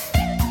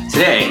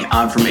Today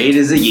on From A to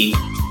Ziggy,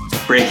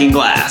 Breaking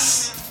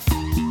Glass.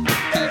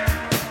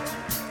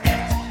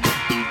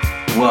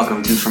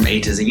 Welcome to From A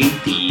to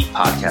Ziggy, the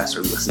podcast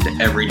where we listen to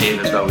every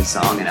David Bowie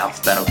song in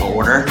alphabetical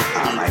order.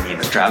 My name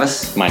is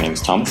Travis. My name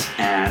is Thomas.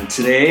 And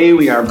today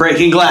we are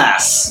breaking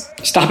glass.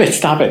 Stop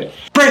it.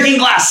 Breaking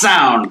glass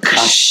sound!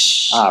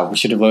 We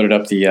should have loaded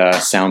up the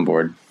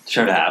soundboard.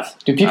 Should have.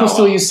 Do people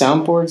still use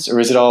soundboards, or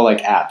is it all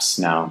like apps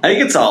now? I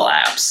think it's all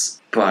apps,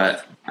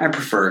 but I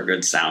prefer a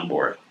good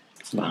soundboard.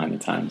 It's behind the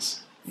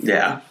times.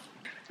 Yeah.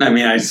 I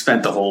mean, I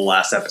spent the whole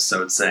last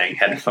episode saying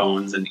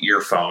headphones and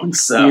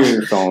earphones, so...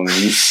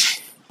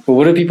 Earphones. Well,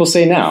 what do people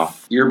say now?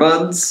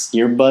 Earbuds?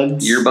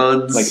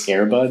 Earbuds? Like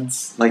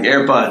airbuds? Like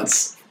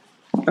airbuds.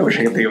 I wish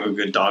I could think of a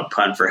good dog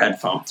pun for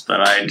headphones,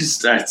 but I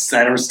just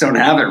don't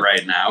have it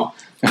right now.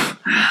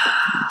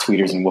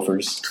 Tweeters and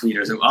woofers.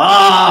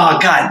 Oh,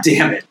 god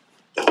damn it.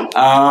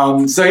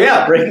 So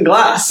yeah, Breaking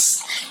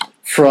Glass.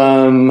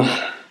 From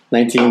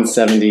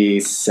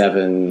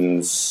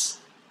 1977's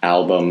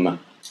album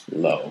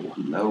Low.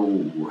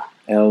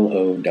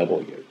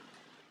 L-O-W.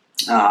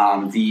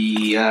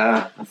 The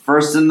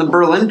first in the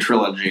Berlin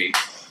trilogy.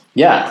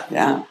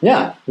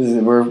 Yeah.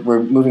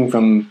 We're moving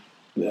from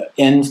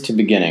end to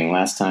beginning.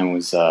 Last time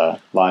was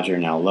Lodger,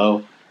 now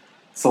Low.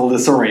 So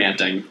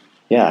disorienting.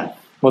 Yeah.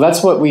 Well,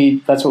 that's what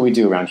we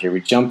do around here.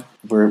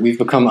 We've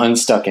become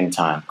unstuck in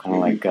time, kind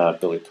of like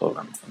Billy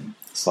Pilgrim from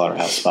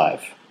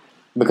Slaughterhouse-Five.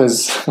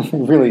 Because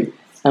really,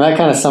 and that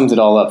kind of sums it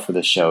all up for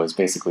this show. Is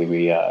basically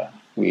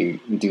we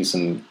do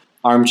some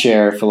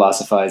armchair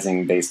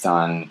philosophizing based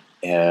on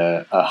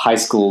a high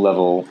school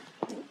level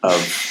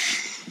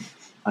of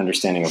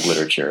understanding of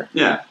literature.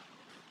 Yeah.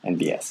 And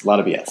BS. A lot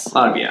of BS.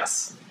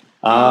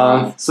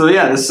 So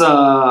yeah, this.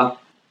 I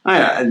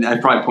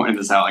probably pointed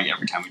this out like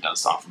every time we've done a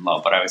song from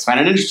Love, but I always find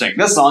it interesting.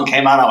 This song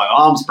came out on my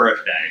mom's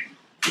birthday,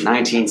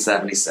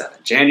 1977,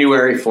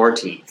 January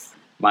 14th.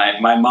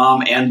 My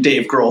mom and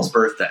Dave Grohl's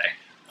birthday.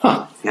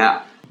 Huh.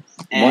 Yeah.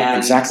 And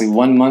exactly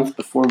 1 month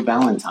before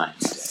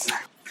Valentine's Day.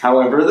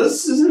 However,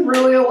 this isn't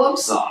really a love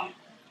song.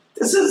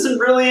 This isn't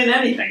really an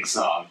anything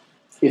song.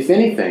 If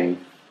anything,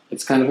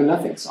 it's kind of a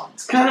nothing song.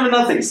 It's kind of a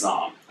nothing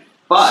song.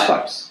 But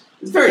sparse.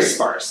 It's very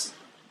sparse.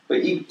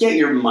 But you get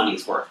your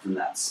money's worth from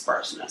that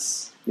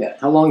sparseness. Yeah.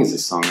 How long is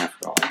this song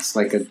after all? It's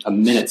like a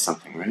minute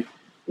something, right?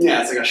 Yeah,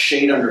 it's like a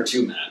shade under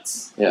 2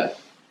 minutes. Yeah.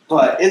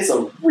 But it's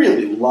a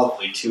really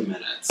lovely 2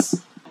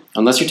 minutes.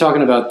 Unless you're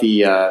talking about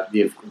the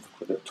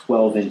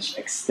 12-inch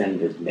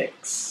extended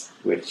mix,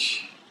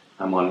 which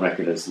I'm on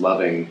record as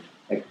loving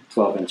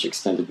 12-inch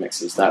extended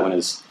mixes. That one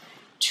is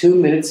 2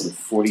 minutes and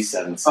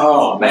 47 seconds.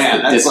 Oh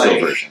man, that's disco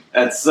like version.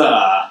 That's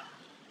some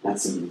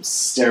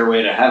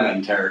Stairway to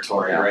Heaven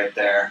territory right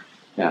there.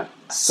 Yeah.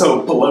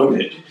 So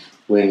bloated.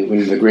 When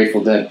the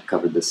Grateful Dead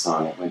covered this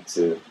song, it was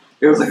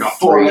like a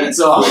 4-minute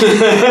song.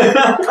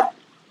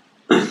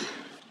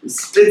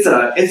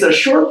 It's a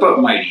short but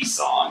mighty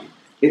song.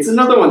 It's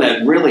another one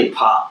that really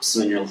pops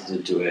when you're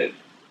listening to it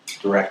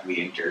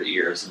directly into your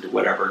ears, into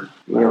whatever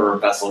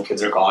vessel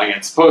kids are calling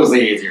it.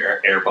 Supposedly it's your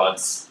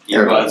earbuds.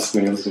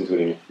 When you listen to it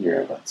in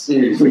your earbuds.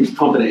 When you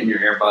pump it in your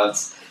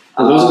earbuds.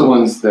 Well, those are the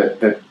ones that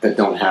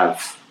don't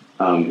have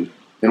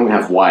they don't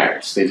have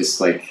wires. They just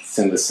like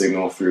send the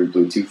signal through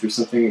Bluetooth or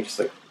something. Just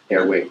like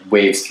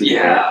waves through the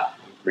air.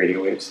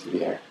 Radio waves through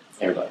the air.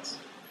 Earbuds.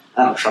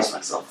 I don't trust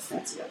myself with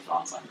fancy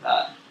headphones like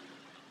that.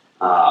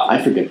 I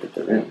forget that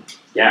they're in.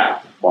 Yeah,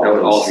 that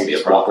would also be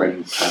a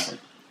problem.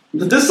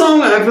 But this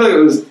song, I feel like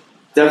it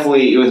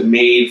was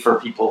made for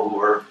people who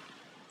were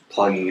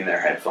plugging in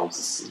their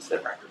headphones into their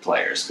record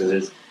players,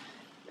 because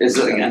there's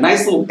like a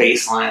nice little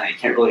bass line that you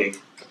can't really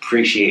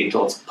appreciate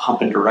until it's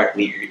pumping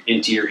directly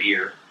into your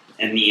ear,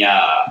 and the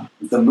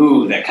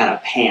moog that kind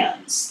of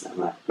pans. I'm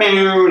like,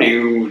 yeah,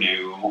 mini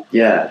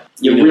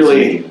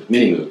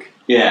moog.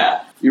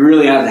 Yeah, you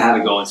really have to have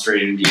it going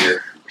straight into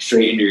your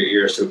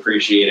ears to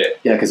appreciate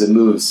it. Yeah, because it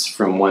moves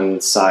from one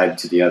side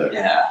to the other.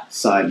 Yeah,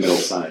 middle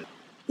side.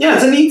 Yeah,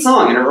 it's a neat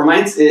song, and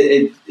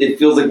it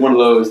feels like one of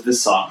those.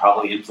 This song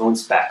probably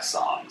influenced Beck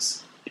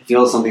songs. It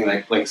feels something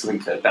like something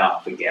could have been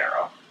off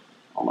Figaro,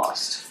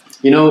 almost.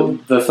 You know,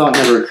 the thought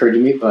never occurred to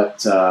me,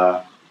 but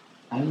I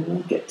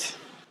like it.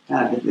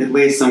 Yeah, it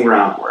lays some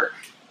groundwork.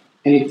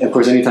 Of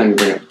course, anytime you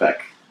bring up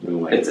Beck,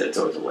 it's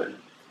always a win.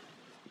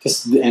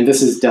 This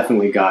has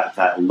definitely got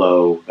that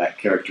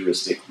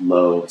characteristic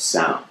low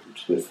sound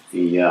with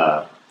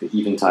the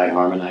Eventide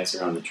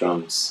harmonizer on the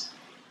drums.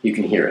 You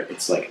can hear it.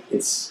 It's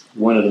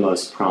one of the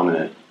most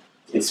prominent.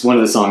 It's one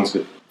of the songs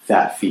with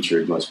that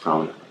featured most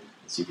prominently.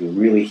 So you can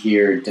really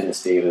hear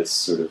Dennis Davis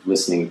sort of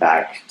listening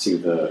back to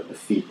the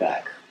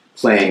feedback,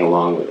 playing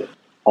along with it,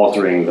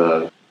 altering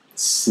the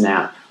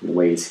snap, the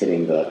way he's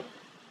hitting the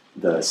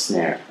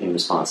snare in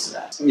response to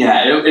that.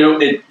 Yeah,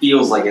 it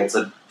feels like it's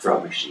a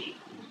drum machine.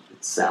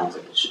 It sounds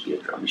like it should be a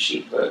drum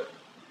machine, but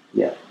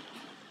yeah,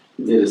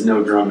 it is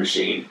no drum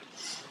machine.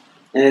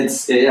 And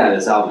this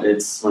album,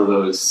 it's one of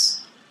those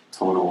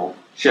tonal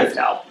shift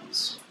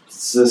albums.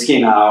 So this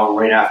came out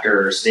right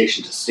after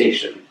Station to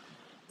Station.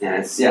 And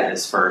it's,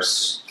 his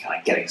first kind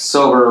of getting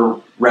sober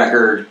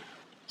record,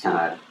 kind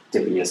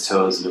dipping his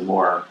toes into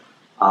more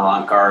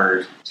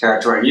avant-garde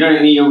territory. We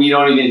don't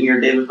even hear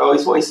David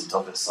Bowie's voice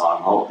until this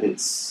song. Oh,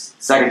 it's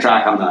the second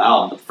track on the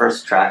album, but the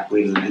first track, I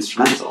believe, is an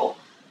instrumental,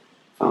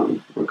 if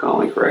I'm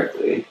recalling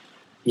correctly.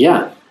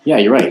 Yeah,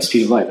 you're right.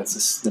 Speed of Light,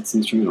 that's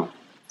instrumental.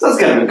 So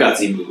that's kind of a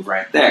gutsy move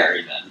right there,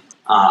 even.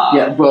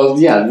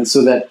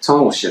 So that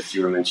tonal shift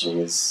you were mentioning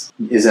is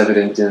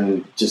evident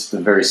in just the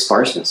very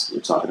sparseness we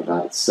were talking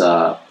about. It's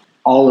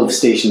all of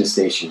Station to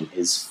Station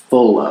is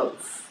full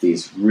of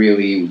these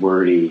really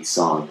wordy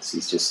songs.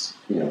 He's just,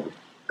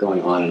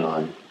 going on and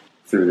on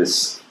through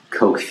this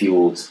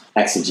coke-fueled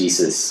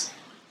exegesis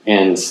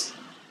and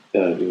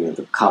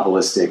the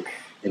Kabbalistic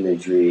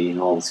imagery and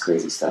all this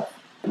crazy stuff.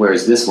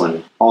 Whereas this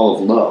one, all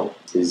of Low,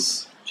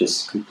 is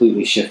just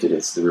completely shifted.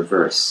 It's the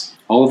reverse.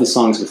 All of the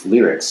songs with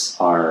lyrics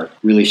are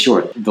really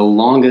short. The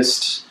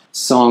longest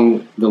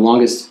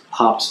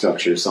pop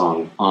structure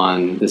song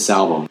on this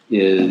album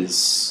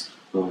is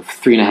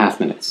 3.5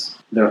 minutes.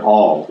 They're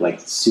all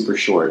super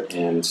short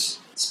and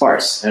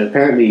sparse. And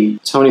apparently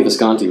Tony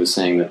Visconti was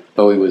saying that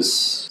Bowie was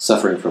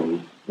suffering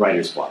from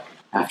writer's block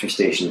after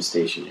Station to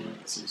Station. He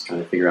was trying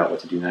to figure out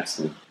what to do next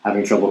and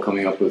having trouble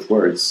coming up with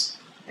words.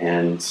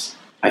 And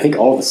I think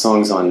all the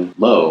songs on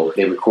Low,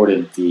 they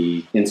recorded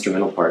the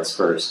instrumental parts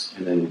first,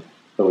 and then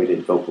Bowie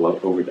did vocal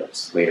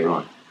overdubs later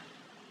on,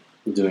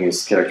 doing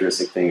his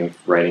characteristic thing of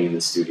writing in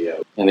the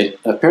studio. And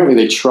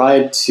they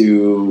tried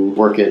to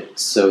work it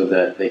so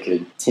that they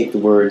could take the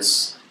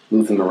words,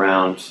 move them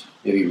around,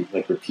 maybe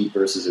repeat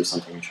verses or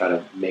something, and try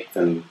to make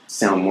them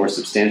sound more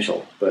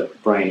substantial. But it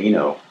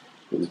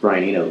was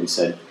Brian Eno who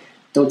said,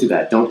 don't do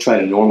that. Don't try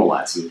to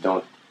normalize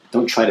them.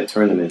 Don't try to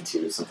turn them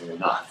into something they're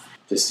not.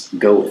 Just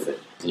go with it.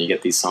 And you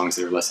get these songs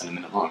that are less than a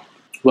minute long.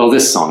 Well,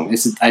 this song,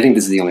 I think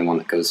this is the only one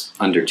that goes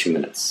under 2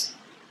 minutes.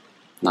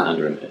 Not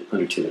under a minute,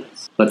 under 2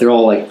 minutes. But they're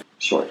all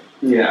short.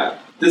 Yeah.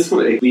 This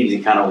one, it leaves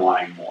you kind of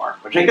wanting more,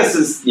 which I guess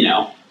is,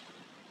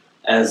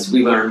 as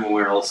we learned when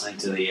we were listening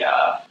to the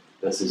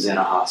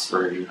Susanna Haas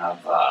version of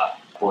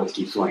Boys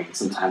Keep Swinging,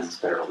 sometimes it's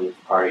better to leave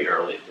the party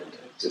early than to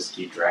just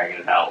keep dragging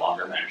it out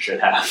longer than it should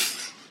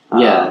have.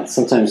 Yeah,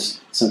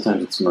 sometimes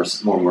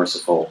it's more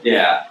merciful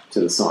to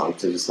the song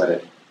to just let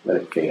it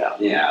fade out.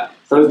 Yeah.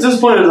 So as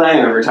disappointed as I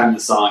am every time the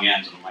song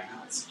ends, I'm like,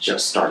 oh, it's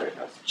just started.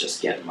 I was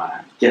just getting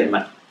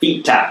my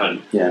feet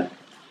tapping. Yeah.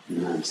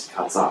 And then it just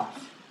cuts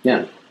off.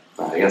 Yeah.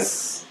 But I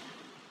guess.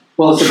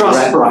 Well,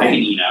 trust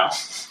Brian Eno.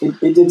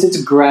 It's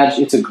a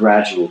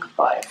gradual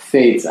goodbye. It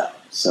fades out.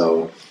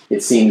 So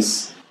it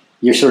seems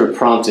you're sort of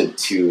prompted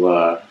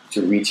to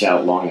reach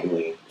out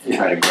longingly and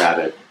try to grab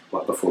it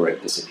before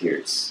it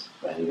disappears.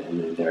 And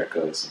then there it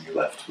goes, and you're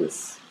left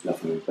with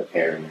nothing but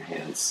air in your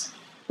hands,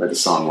 where the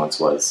song once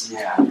was.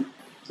 Yeah.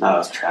 That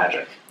was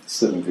tragic.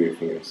 Slipping through your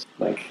fingers.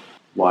 Like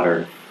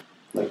water,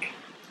 like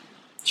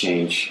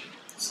change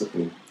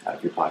slipping out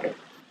of your pocket.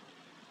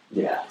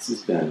 Yeah, this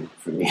has been,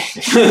 for me.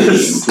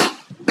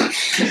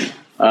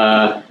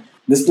 I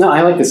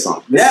like this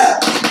song. Do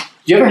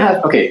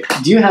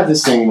you have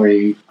this thing where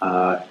you,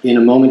 in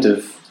a moment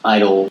of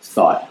idle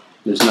thought,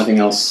 there's nothing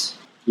else,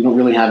 you don't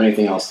really have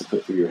anything else to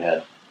put through your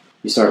head,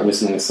 you start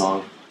whistling a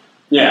song?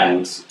 Yeah.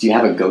 And do you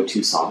have a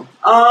go-to song?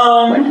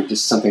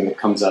 Just something that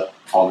comes up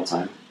all the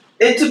time?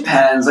 It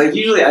depends.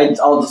 Usually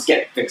I'll just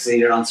get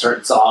fixated on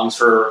certain songs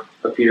for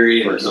a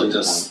period, and it'll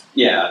just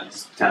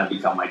kind of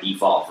become my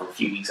default for a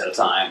few weeks at a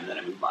time, and then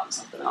I move on to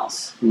something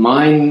else.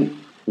 Mine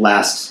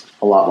lasts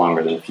a lot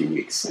longer than a few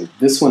weeks. And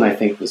this one, I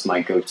think, was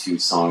my go-to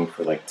song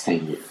for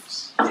 10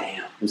 years.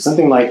 Damn. There's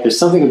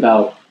something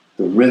about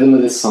the rhythm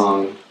of this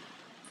song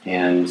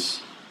and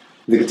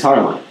the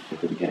guitar line at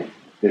the beginning.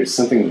 There's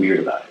something weird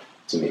about it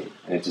to me.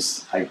 And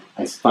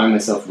I find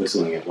myself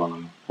whistling it while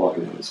I'm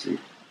walking down the street.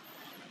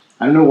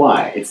 I don't know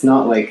why. It's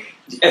not I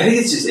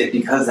think it's just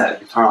because that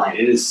guitar line,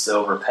 it is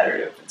so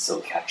repetitive and so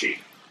catchy.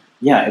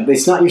 Yeah,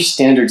 it's not your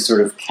standard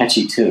sort of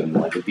catchy tune,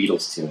 like a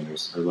Beatles tune or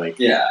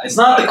Yeah, it's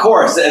not the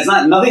chorus. It's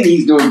not, nothing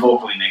he's doing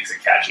vocally makes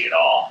it catchy at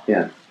all.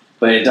 Yeah.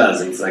 But it does.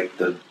 It's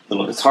the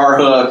little guitar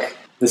hook.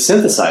 The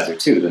synthesizer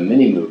too, the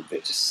mini moog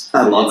that just...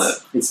 I love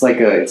it. It's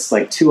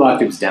like 2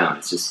 octaves down.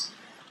 It's just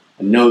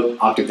a note,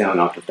 octave down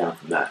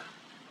from that.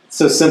 It's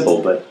so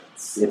simple, but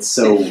it's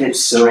so it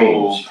fits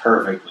strange. So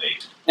perfectly.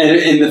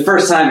 And the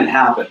first time it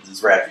happens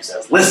is right after he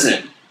says,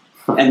 listen.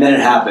 And then it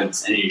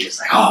happens, and you're just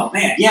like, oh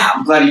man, yeah,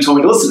 I'm glad you told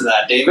me to listen to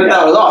that, David. Yeah.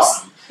 That was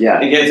awesome. Yeah.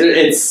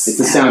 It's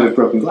the sound of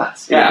broken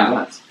glass. Yeah.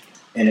 Glass.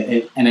 And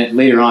it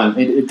later on,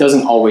 it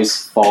doesn't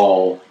always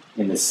fall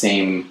in the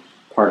same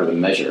part of the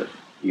measure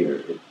either.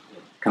 It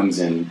comes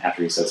in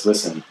after he says,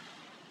 listen.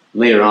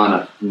 Later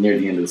on, near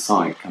the end of the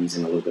song, it comes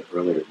in a little bit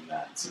earlier than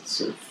that, so it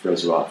sort of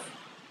throws you off.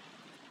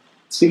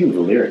 Speaking of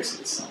the lyrics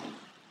of this song,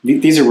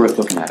 these are worth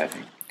looking at, I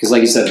think. Because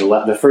like you said,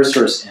 the first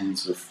verse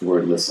ends with the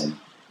word listen.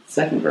 The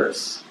second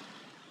verse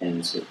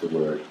ends with the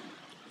word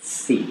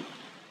see.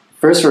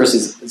 First verse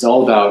is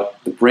all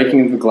about the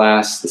breaking of the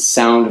glass, the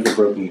sound of the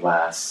broken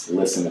glass,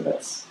 listen to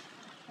this.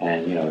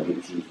 And,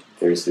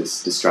 there's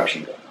this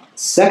destruction going on.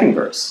 Second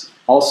verse,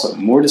 also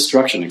more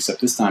destruction,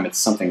 except this time it's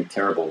something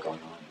terrible going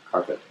on in the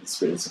carpet. He's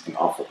written something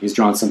awful. He's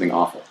drawn something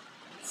awful.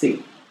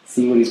 See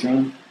what he's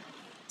drawn?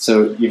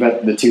 So you've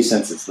got the two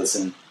senses,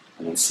 listen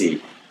and then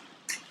see.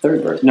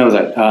 Third verse. No,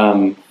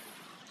 that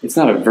it's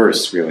not a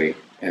verse really.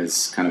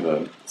 It's kind of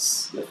a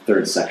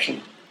third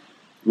section.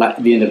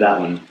 At the end of that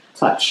one,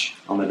 touch.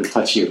 I'll never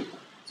touch you.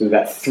 So we've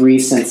got three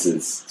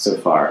senses so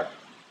far.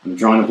 I'm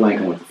drawing a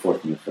blank on what the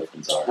fourth and the fifth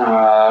ones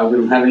are. We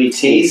don't have any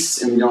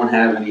taste, and we don't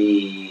have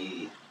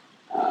any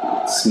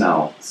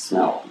smell.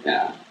 Smell,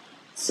 yeah.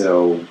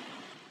 So,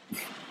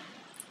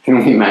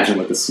 can we imagine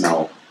what the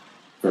smell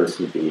verse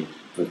would be,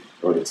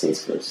 or the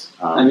taste verse?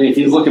 I mean, if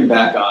you're looking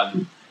back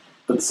on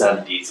the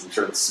 70s, I'm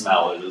sure the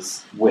smell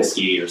is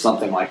whiskey or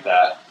something like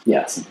that.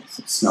 Yeah, some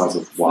smells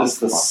of water. It's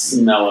the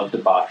smell of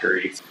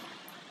debauchery.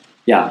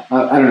 Yeah,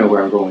 I don't know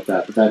where I'm going with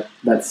that, but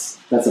that's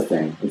a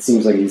thing. It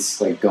seems like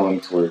he's like going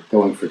for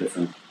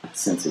different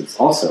senses.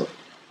 Also,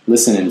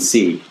 listen and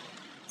see,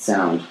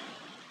 sound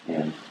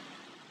and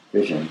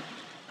vision.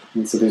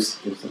 And so there's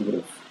a little bit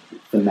of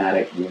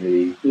thematic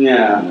unity.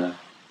 Yeah. In the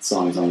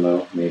songs on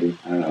low, maybe.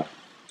 I don't know.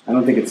 I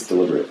don't think it's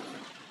deliberate,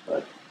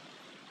 but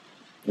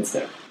it's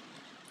there.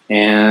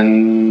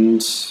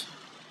 And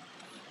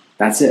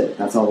that's it.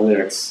 That's all the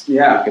lyrics.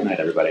 Yeah. Good night,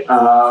 everybody.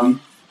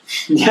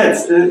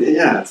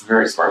 It's a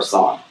very sparse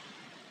song.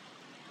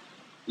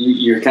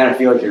 You kind of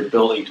feel like you're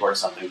building towards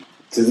something.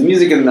 Because the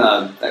music in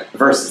the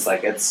verses,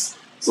 like, it's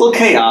a little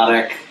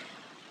chaotic.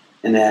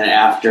 And then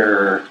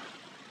after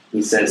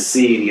he says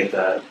C, and you get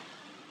the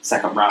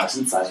second round of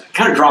synthesizer, it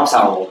kind of drops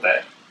out a little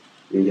bit.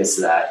 And he gets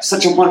to that,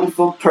 such a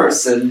wonderful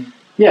person.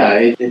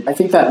 Yeah, I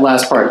think that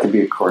last part could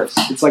be a chorus.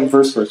 It's like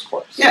verse, chorus.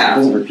 Yeah. It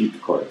doesn't repeat the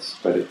chorus,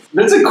 but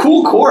it's a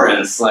cool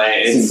chorus.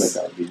 Like, it seems like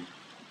that would be.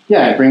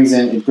 Yeah, it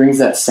brings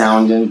that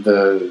sound in,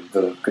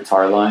 the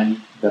guitar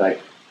line that I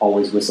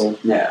always whistle.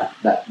 Yeah.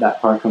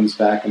 That part comes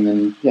back, and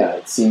then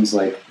it seems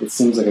like a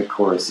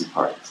chorusy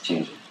part. It's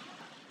changing.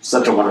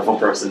 Such a wonderful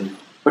person,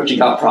 but you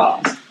got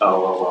problems.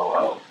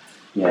 Oh.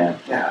 Yeah.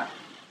 Yeah.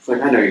 It's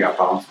like, I know you got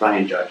problems, but I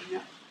ain't judging you.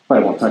 But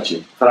I won't touch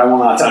you. But I will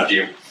not touch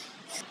you.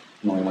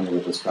 I'm only wondering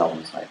what those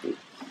problems might be.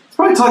 He's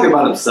probably talking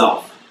about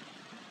himself.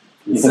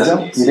 You think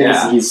so? You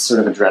think he's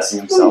sort of addressing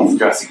himself? He's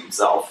addressing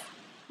himself.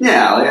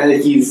 Yeah, like, I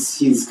think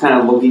he's kind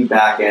of looking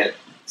back at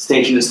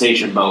station to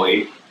station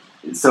Bowie.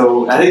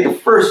 So I think the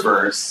first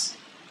verse,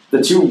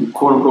 the two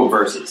quote-unquote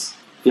verses,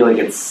 I feel like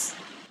it's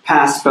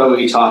past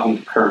Bowie talking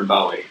to current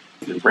Bowie.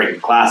 He's been breaking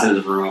glass in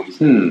his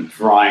room,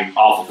 drawing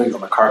awful things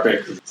on the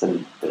carpet, because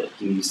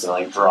he used to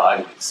like draw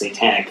like,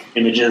 satanic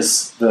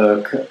images.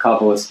 The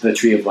Kabbalist, the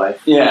Tree of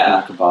Life,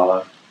 yeah,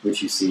 Kabbalah,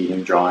 which you see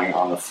him drawing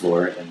on the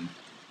floor in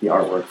the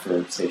artwork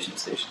for Station to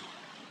Station.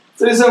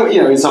 So he's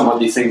talking about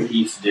these things he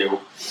used to do.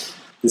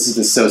 This is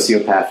the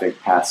sociopathic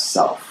past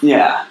self.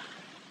 Yeah.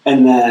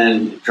 And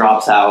then it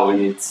drops out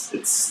and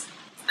it's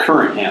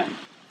current him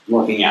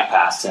looking at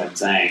past him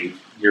saying,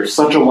 you're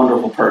such a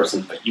wonderful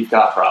person, but you've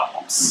got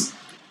problems.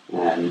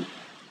 And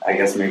I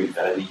guess maybe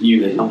the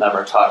you that he'll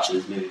never touch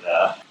is maybe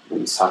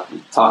he's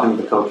talking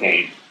to the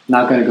cocaine.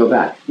 Not going to go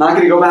back. Not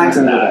going to go back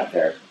to that. Go back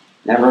there.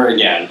 Never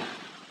again.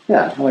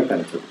 Yeah, I like that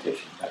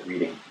interpretation, that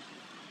reading.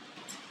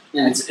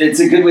 Yeah, it's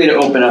a good way to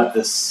open up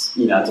this,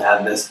 to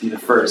have this be the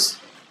first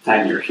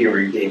time you're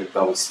hearing David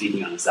Bowie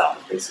speaking on this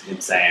album, basically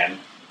him saying,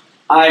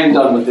 I'm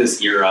done with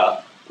this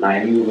era, and I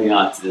am moving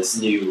on to this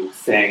new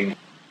thing.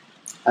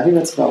 I think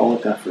that's about all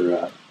I've got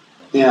for...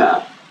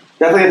 Yeah.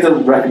 Definitely have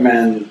to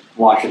recommend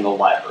watching the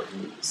live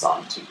version of the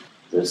song, too.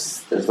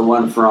 There's the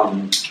one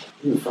from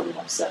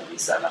like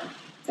 77. I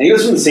think it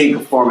was from the same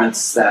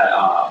performance that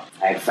I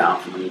had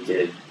found from when he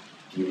did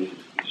Beauty and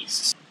the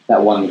Beast.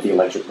 That one with the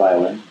electric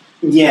violin?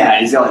 Yeah,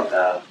 he's got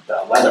like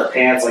the leather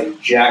pants like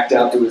jacked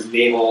up to his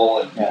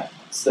navel. And yeah.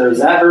 So there's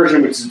that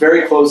version, which is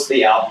very close to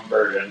the album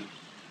version.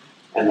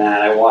 And then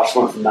I watched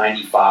one from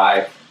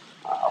 95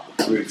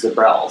 with Reeves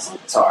Gabrels on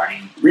guitar.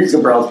 And Reeves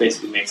Gabrels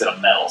basically makes it a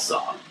metal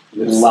song.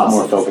 There's a lot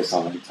more focus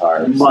on the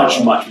guitar.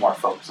 Much more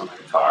focus on the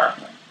guitar.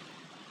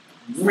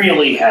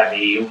 Really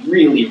heavy,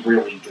 really,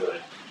 really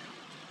good.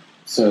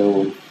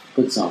 So,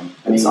 good song.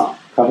 Good song.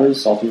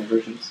 Covers, alternate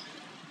versions?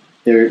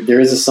 There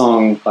is a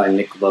song by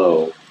Nick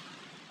Lowe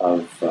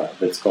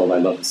that's called I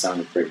Love the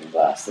Sound of Breaking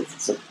Glass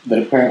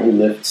that apparently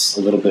lifts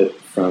a little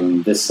bit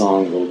from this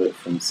song, a little bit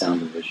from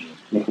Sound and Vision.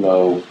 Nick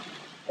Lowe,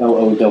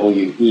 Lowe,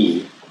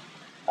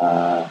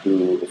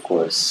 who, of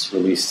course,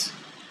 released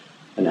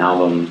an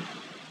album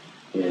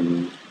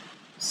in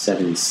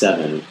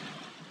 78.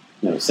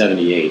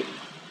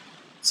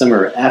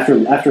 Somewhere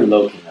after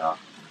Low came out,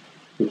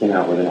 he came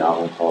out with an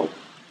album called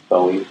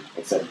Bowie,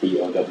 except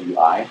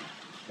Bowi,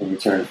 in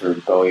return for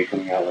Bowie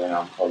coming out with an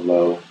album called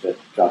Low that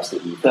drops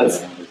the E.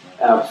 That's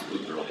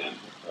absolutely brilliant.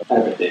 I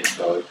bet David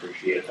Bowie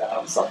appreciated that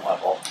on some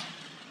level.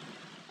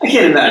 I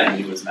can't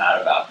imagine he was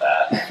mad about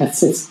that.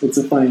 it's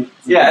a funny...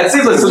 Yeah, it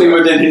seems like something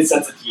within his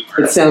sense of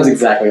humor. It sounds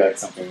exactly like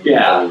something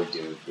Bowie would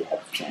do if he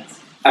had the chance.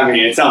 I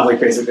mean, it sounds like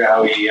basically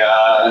how he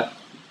had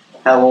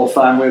a little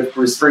fun with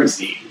Bruce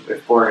Springsteen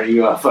with Born a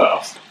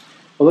UFO.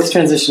 Well, let's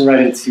transition right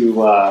into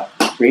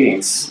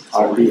ratings.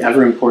 The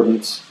ever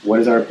important, what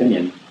is our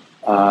opinion?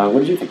 What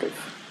did you think of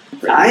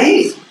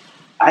I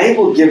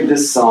will give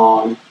this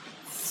song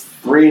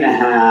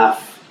 3.5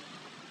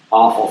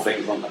 awful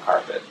things on the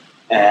carpet.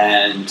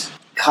 And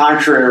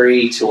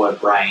contrary to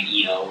what Brian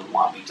Eno would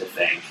want me to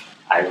think,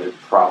 I would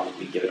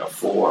probably give it a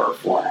 4 or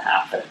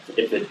 4.5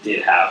 if it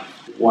did have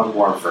one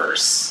more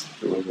verse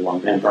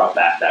and brought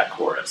back that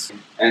chorus.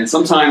 And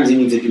sometimes you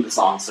need to do the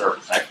song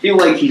service. I feel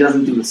like he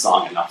doesn't do the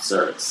song enough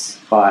service.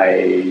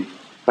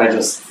 By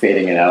just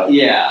fading it out.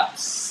 Yeah.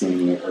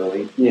 Singing it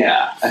early.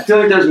 Yeah. I feel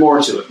like there's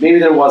more to it. Maybe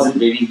there wasn't.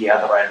 Maybe he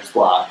had the writer's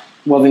block.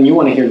 Well, then you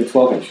want to hear the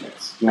 12-inch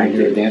mix. You want to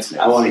hear the dance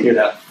mix. I want to hear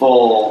that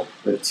full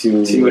the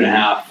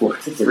 2.5 or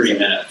 3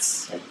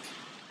 minutes.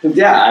 Because,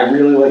 yeah, I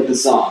really like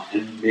this song.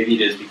 And maybe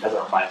it is because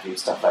it reminds me of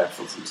stuff I've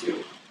listened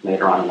to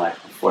later on in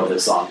life before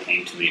this song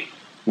came to me.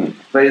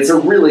 But it's a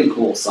really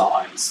cool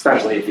song,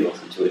 especially if you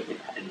listen to it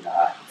in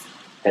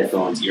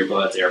headphones,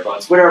 earbuds,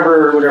 AirPods,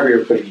 whatever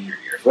you're putting in your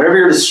ears. Whatever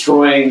you're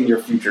destroying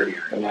your future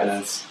hearing.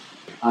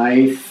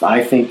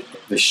 I think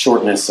the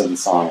shortness of the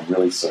song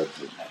really serves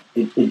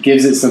it. It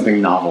gives it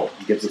something novel.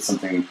 It gives it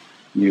something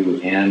new.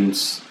 And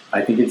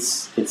I think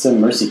it's a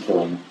mercy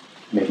killing,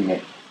 making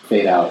it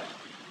fade out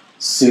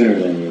sooner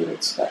than you would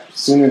expect,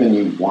 sooner than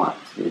you want.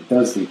 It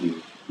does leave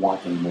you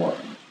wanting more.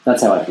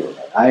 That's how I feel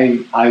about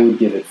it. I would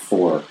give it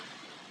 4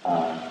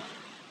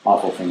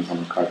 awful things on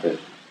the carpet.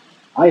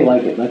 I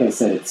like it. Like I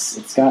said,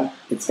 it's got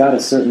a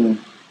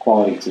certain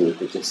quality to it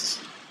that just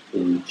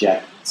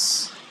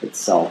injects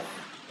itself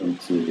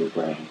into your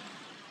brain.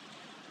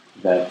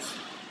 That,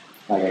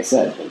 like I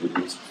said,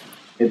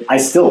 I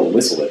still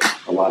whistle it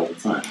a lot of the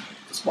time,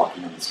 just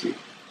walking down the street.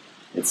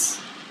 It's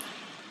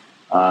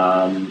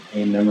a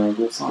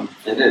memorable song.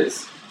 It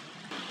is.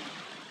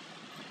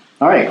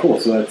 All right, cool.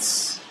 So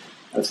that's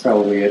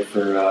probably it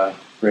for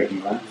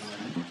Breaking Glass.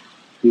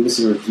 Leave us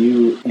a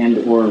review and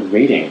or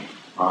rating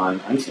on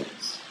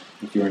iTunes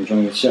if you're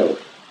enjoying the show.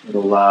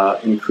 It'll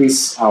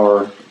increase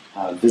our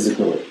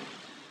visibility,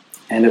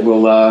 and it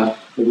will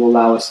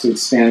allow us to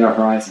expand our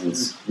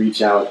horizons,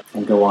 reach out,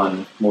 and go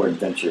on more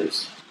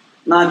adventures.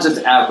 Not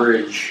just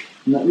average,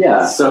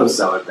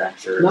 so-so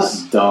adventures.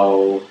 Not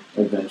dull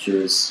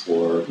adventures,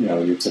 or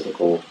your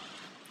typical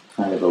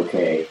kind of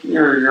okay.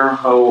 Your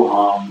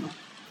ho-hum.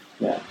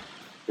 Yeah.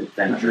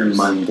 Adventures.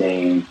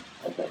 Mundane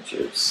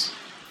adventures.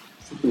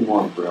 Something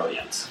more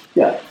brilliant.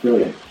 Yeah,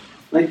 brilliant.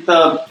 Like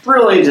the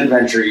brilliant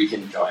adventure you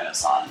can join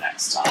us on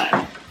next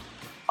time.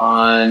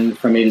 On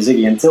From A to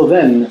Ziggy. Until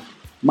then,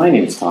 my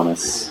name is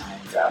Thomas.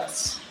 I'm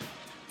Travis.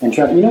 And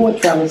Travis, you know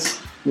what,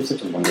 Travis? You're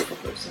such a wonderful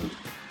person.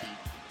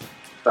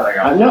 But I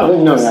got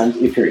no,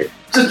 period.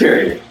 Just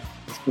period.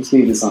 Let's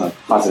leave this on a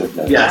positive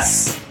note.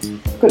 Yes.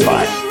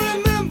 Goodbye.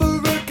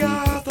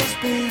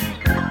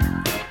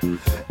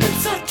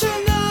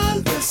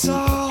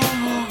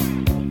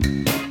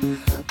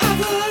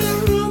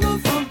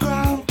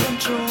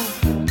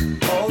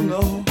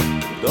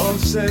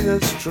 Say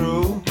it's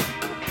true.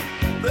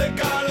 They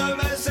got a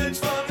message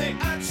for